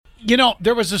You know,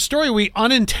 there was a story we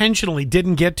unintentionally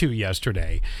didn't get to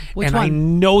yesterday. Which and one? I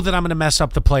know that I'm going to mess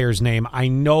up the player's name. I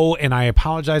know, and I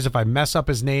apologize if I mess up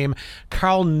his name.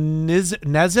 Carl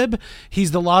Nezib.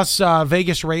 He's the Las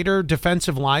Vegas Raider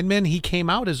defensive lineman. He came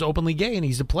out as openly gay, and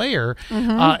he's a player,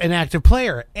 an active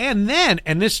player. And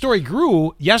this story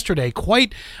grew yesterday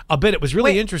quite a bit. It was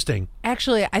really interesting.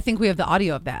 Actually, I think we have the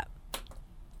audio of that.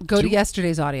 Go to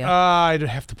yesterday's audio. I'd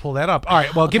have to pull that up. All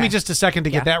right. Well, give me Okay. just a second to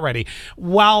get that ready.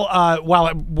 While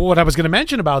what I was going to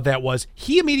mention about that was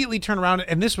he immediately turned around,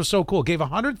 and this was so cool, gave a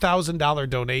 $100,000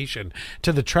 donation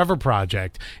to the Trevor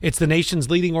Project. It's the nation's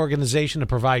leading organization to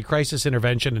provide crisis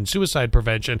intervention and suicide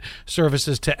prevention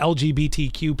services to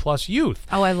LGBTQ plus youth.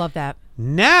 Oh, I love that.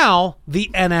 Now the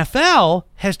NFL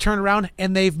has turned around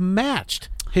and they've matched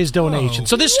his donation.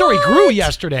 So this story grew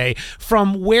yesterday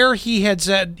from where he had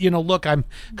said, look, I'm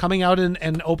coming out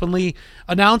and openly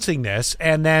announcing this.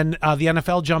 And then the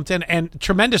NFL jumped in, and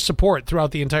tremendous support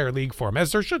throughout the entire league for him,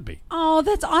 as there should be. Oh,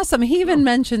 that's awesome. He even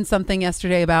mentioned something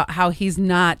yesterday about how he's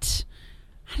not,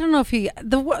 I don't know if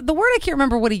the word I can't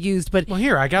remember what he used, but. Well,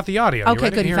 here, I got the audio. Okay,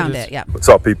 good. You found it. Yeah. What's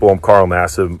up, people? I'm Carl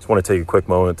Nassib. Just want to take a quick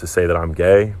moment to say that I'm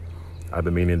gay. I've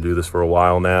been meaning to do this for a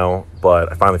while now, but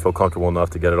I finally feel comfortable enough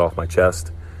to get it off my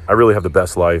chest. I really have the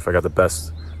best life. I got the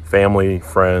best family,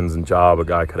 friends, and job a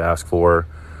guy could ask for.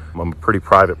 I'm a pretty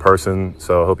private person,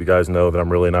 so I hope you guys know that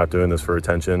I'm really not doing this for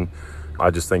attention. I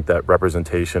just think that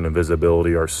representation and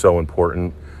visibility are so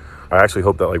important. I actually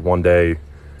hope that one day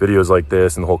videos like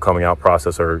this and the whole coming out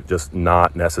process are just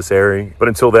not necessary. But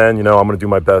until then, I'm going to do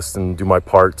my best and do my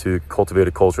part to cultivate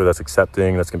a culture that's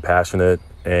accepting, that's compassionate,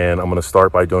 and I'm going to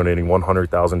start by donating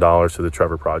 $100,000 to the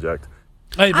Trevor Project.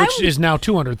 Which is now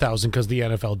 $200,000 because the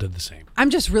NFL did the same. I'm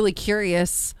just really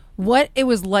curious what it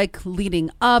was like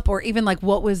leading up, or even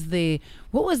what was the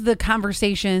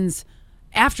conversations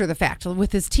after the fact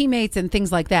with his teammates and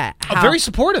things like that. Very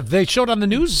supportive. They showed on the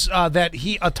news that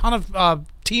a ton of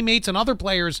teammates and other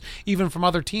players, even from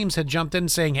other teams, had jumped in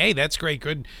saying, "Hey, that's great,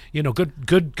 good,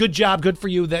 good job, good for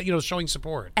you." That showing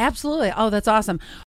support. Absolutely. Oh, that's awesome.